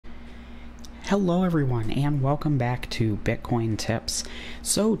Hello everyone and welcome back to Bitcoin Tips.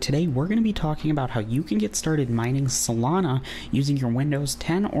 So today we're going to be talking about how you can get started mining Solana using your Windows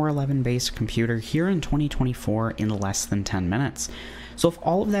 10 or 11 based computer here in 2024 in less than 10 minutes. So if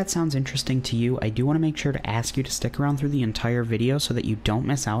all of that sounds interesting to you, I do want to make sure to ask you to stick around through the entire video so that you don't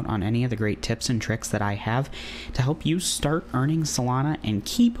miss out on any of the great tips and tricks that I have to help you start earning Solana and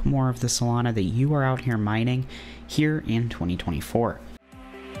keep more of the Solana that you are out here mining here in 2024.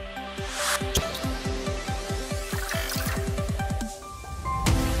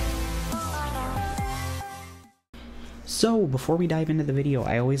 So before we dive into the video,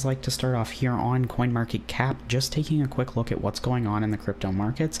 I always like to start off here on CoinMarketCap, just taking a quick look at what's going on in the crypto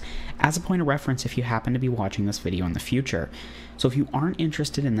markets as a point of reference if you happen to be watching this video in the future. So if you aren't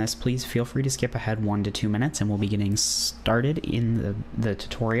interested in this, please feel free to skip ahead 1 to 2 minutes and we'll be getting started in the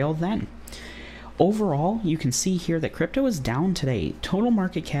tutorial then. Overall, you can see here that crypto is down today. Total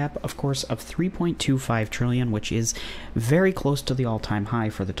market cap, of course, of 3.25 trillion, which is very close to the all-time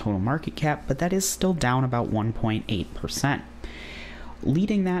high for the total market cap, but that is still down about 1.8%.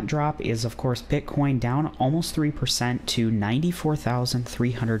 Leading that drop is, of course, Bitcoin down almost 3% to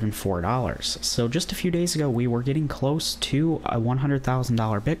 $94,304. So just a few days ago, we were getting close to a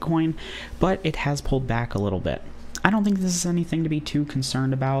 $100,000 Bitcoin, but it has pulled back a little bit. I don't think this is anything to be too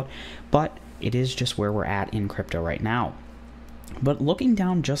concerned about, but it is just where we're at in crypto right now. But looking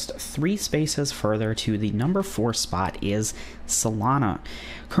down just 3 spaces further to the number 4 spot is Solana,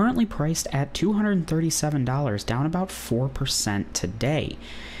 currently priced at $237, down about 4% today.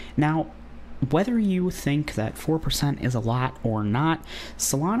 Now, whether you think that 4% is a lot or not,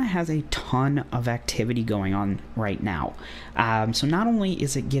 Solana has a ton of activity going on right now. So not only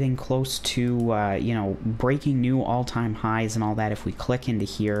is it getting close to, breaking new all-time highs and all that, if we click into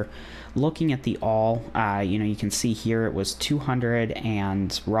here, looking at the you can see here it was $200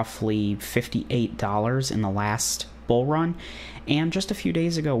 and roughly $58 in the last bull run, and just a few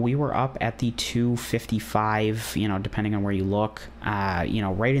days ago we were up at the 255, depending on where you look,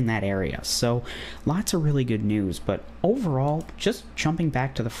 right in that area. So lots of really good news. But overall, just jumping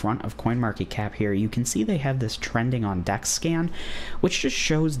back to the front of CoinMarketCap here, you can see they have this trending on DexScan, which just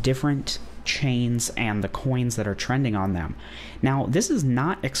shows different chains and the coins that are trending on them. Now, this is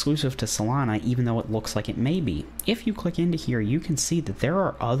not exclusive to Solana, even though it looks like it may be. If you click into here, you can see that there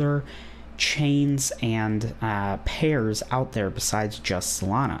are other chains and pairs out there besides just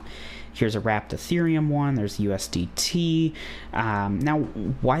Solana. Here's a wrapped Ethereum one, there's USDT. Now,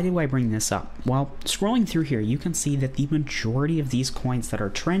 why do I bring this up? Well, scrolling through here, you can see that the majority of these coins that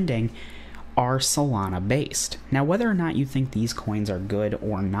are trending are Solana based. Now, whether or not you think these coins are good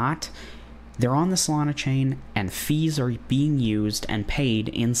or not, they're on the Solana chain and fees are being used and paid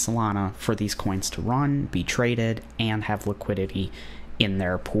in Solana for these coins to run, be traded, and have liquidity in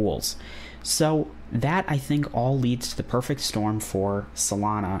their pools. So that, I think, all leads to the perfect storm for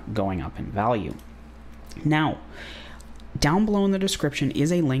Solana going up in value. Now, down below in the description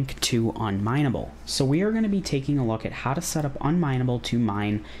is a link to Unmineable. So we are going to be taking a look at how to set up Unmineable to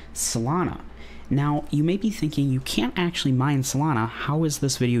mine Solana. Now, you may be thinking, you can't actually mine Solana, how is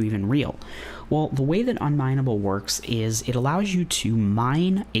this video even real? Well, the way that Unmineable works is it allows you to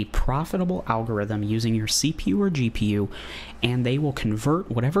mine a profitable algorithm using your CPU or GPU, and they will convert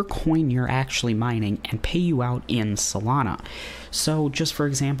whatever coin you're actually mining and pay you out in Solana. So just for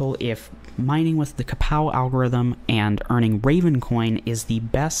example, if mining with the Kapow algorithm and earning Raven coin is the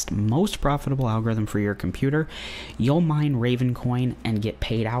best, most profitable algorithm for your computer, you'll mine Raven coin and get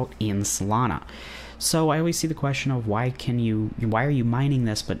paid out in Solana. So I always see the question of why are you mining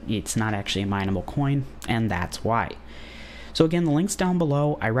this, but it's not actually a mineable coin, and that's why. So again, the link's down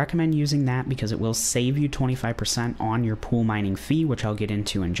below. I recommend using that because it will save you 25% on your pool mining fee, which I'll get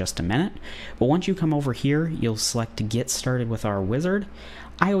into in just a minute. But once you come over here, you'll select to get started with our wizard.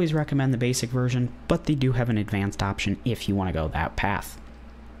 I always recommend the basic version, but they do have an advanced option if you want to go that path.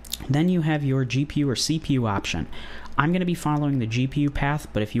 Then you have your GPU or CPU option. I'm going to be following the GPU path,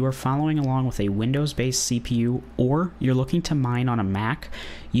 but if you are following along with a Windows-based CPU or you're looking to mine on a Mac,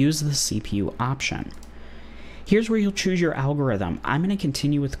 use the CPU option. Here's where you'll choose your algorithm. I'm going to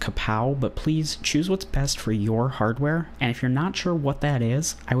continue with Kapow, but please choose what's best for your hardware. And if you're not sure what that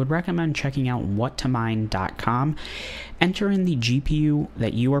is, I would recommend checking out whattomine.com. Enter in the GPU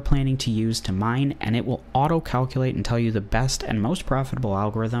that you are planning to use to mine, and it will auto-calculate and tell you the best and most profitable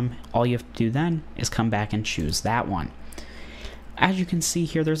algorithm. All you have to do then is come back and choose that one. As you can see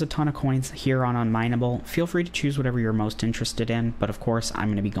here, there's a ton of coins here on Unmineable. Feel free to choose whatever you're most interested in, but of course, I'm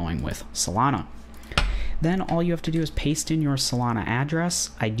going to be going with Solana. Then all you have to do is paste in your Solana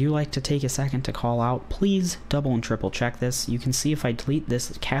address. I do like to take a second to call out, please double and triple check this. You can see if I delete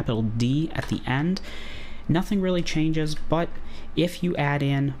this capital D at the end, nothing really changes, but if you add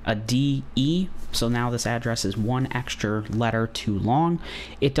in a DE, so now this address is one extra letter too long,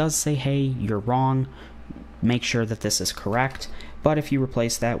 it does say, hey, you're wrong, make sure that this is correct. But if you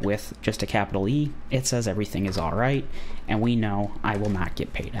replace that with just a capital E, it says everything is all right, and we know I will not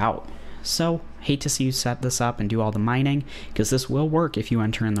get paid out. So, hate to see you set this up and do all the mining, because this will work if you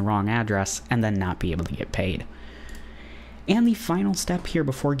enter in the wrong address and then not be able to get paid. And the final step here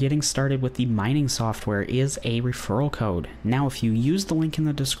before getting started with the mining software is a referral code. Now, if you use the link in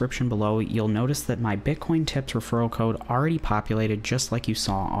the description below, you'll notice that my Bitcoin Tips referral code already populated just like you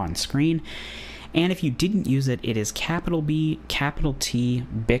saw on screen. And if you didn't use it, it is capital B, capital T,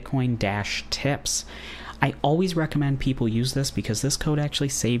 Bitcoin-tips. I always recommend people use this because this code actually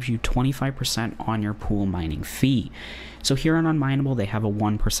saves you 25% on your pool mining fee. So here on Unminable, they have a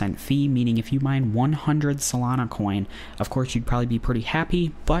 1% fee, meaning if you mine 100 Solana coin, of course you'd probably be pretty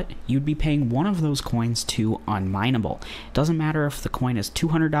happy, but you'd be paying one of those coins to Unminable. Doesn't matter if the coin is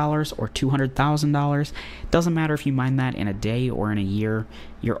 $200 or $200,000. Doesn't matter if you mine that in a day or in a year,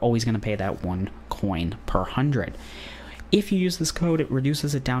 you're always going to pay that one coin per 100. If you use this code, it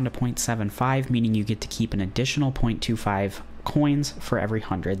reduces it down to 0.75, meaning you get to keep an additional 0.25 coins for every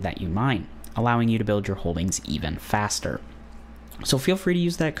 100 that you mine, allowing you to build your holdings even faster. So feel free to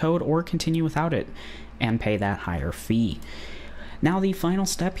use that code or continue without it and pay that higher fee. Now the final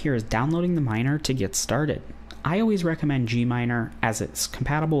step here is downloading the miner to get started. I always recommend Gminer as it's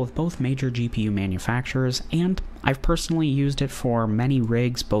compatible with both major GPU manufacturers, and I've personally used it for many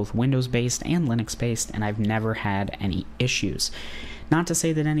rigs, both Windows-based and Linux-based, and I've never had any issues. Not to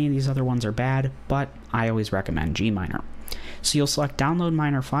say that any of these other ones are bad, but I always recommend Gminer. So you'll select Download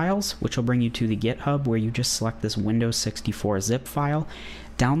Miner Files, which will bring you to the GitHub where you just select this Windows 64 zip file,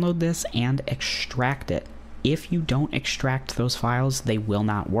 download this, and extract it. If you don't extract those files, they will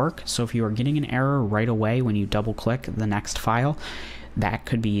not work. So if you are getting an error right away when you double click the next file, that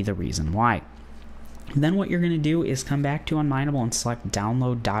could be the reason why. Then what you're going to do is come back to Unminable and select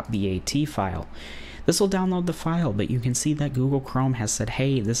download.bat file. This will download the file, but you can see that Google Chrome has said,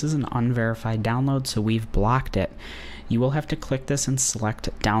 hey, this is an unverified download, so we've blocked it. You will have to click this and select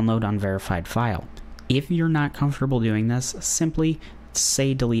download unverified file. If you're not comfortable doing this, simply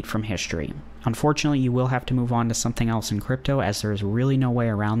say delete from history. Unfortunately, you will have to move on to something else in crypto, as there is really no way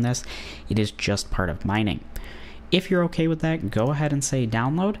around this. It is just part of mining. If you're okay with that, go ahead and say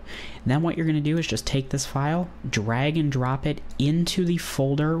download. Then what you're going to do is just take this file, drag and drop it into the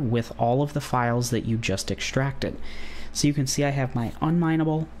folder with all of the files that you just extracted. So you can see I have my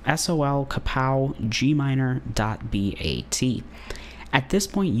unminable, sol, kapow, gminer.bat. At this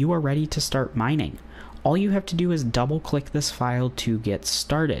point, you are ready to start mining. All you have to do is double click this file to get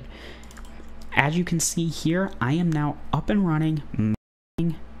started. As you can see here, I am now up and running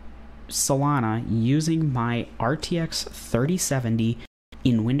mining Solana using my RTX 3070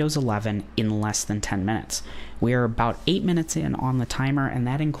 in Windows 11 in less than 10 minutes. We are about 8 minutes in on the timer, and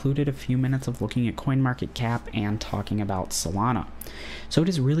that included a few minutes of looking at CoinMarketCap and talking about Solana. So it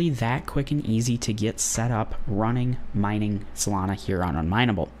is really that quick and easy to get set up running mining Solana here on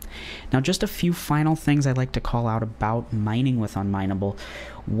Unminable. Now, just a few final things I'd like to call out about mining with Unminable.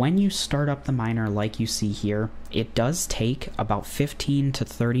 When you start up the miner like you see here, it does take about 15 to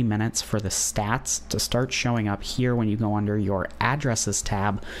 30 minutes for the stats to start showing up here when you go under your addresses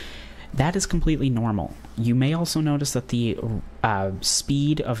tab. That is completely normal. You may also notice that the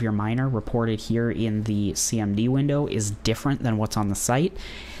speed of your miner reported here in the CMD window is different than what's on the site.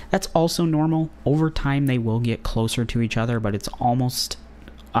 That's also normal. Over time, they will get closer to each other, but it's almost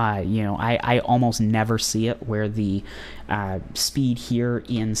I almost never see it where the speed here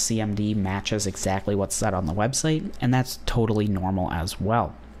in CMD matches exactly what's set on the website, and that's totally normal as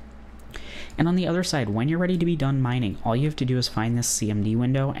well. And on the other side, when you're ready to be done mining, all you have to do is find this CMD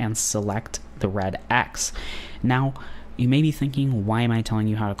window and select the red X. Now, you may be thinking, why am I telling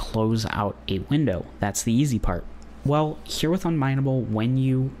you how to close out a window? That's the easy part. Well, here with Unminable, when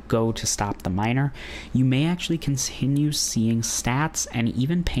you go to stop the miner, you may actually continue seeing stats and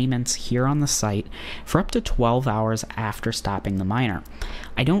even payments here on the site for up to 12 hours after stopping the miner.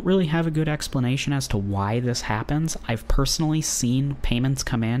 I don't really have a good explanation as to why this happens. I've personally seen payments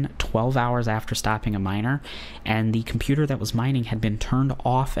come in 12 hours after stopping a miner, and the computer that was mining had been turned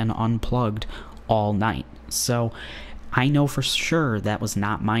off and unplugged all night. So I know for sure that was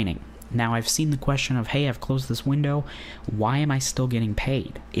not mining. Now, I've seen the question of, hey, I've closed this window. Why am I still getting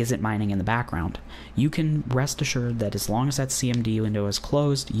paid? Is it mining in the background? You can rest assured that as long as that CMD window is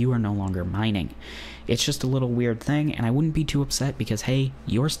closed, you are no longer mining. It's just a little weird thing, and I wouldn't be too upset because, hey,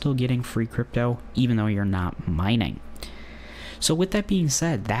 you're still getting free crypto even though you're not mining. So with that being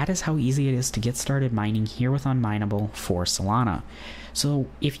said, that is how easy it is to get started mining here with Unminable for Solana. So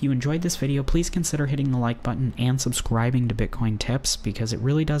if you enjoyed this video, please consider hitting the like button and subscribing to Bitcoin Tips, because it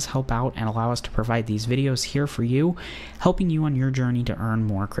really does help out and allow us to provide these videos here for you, helping you on your journey to earn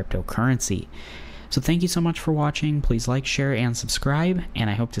more cryptocurrency. So thank you so much for watching. Please like, share, and subscribe, and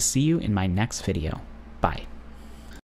I hope to see you in my next video. Bye.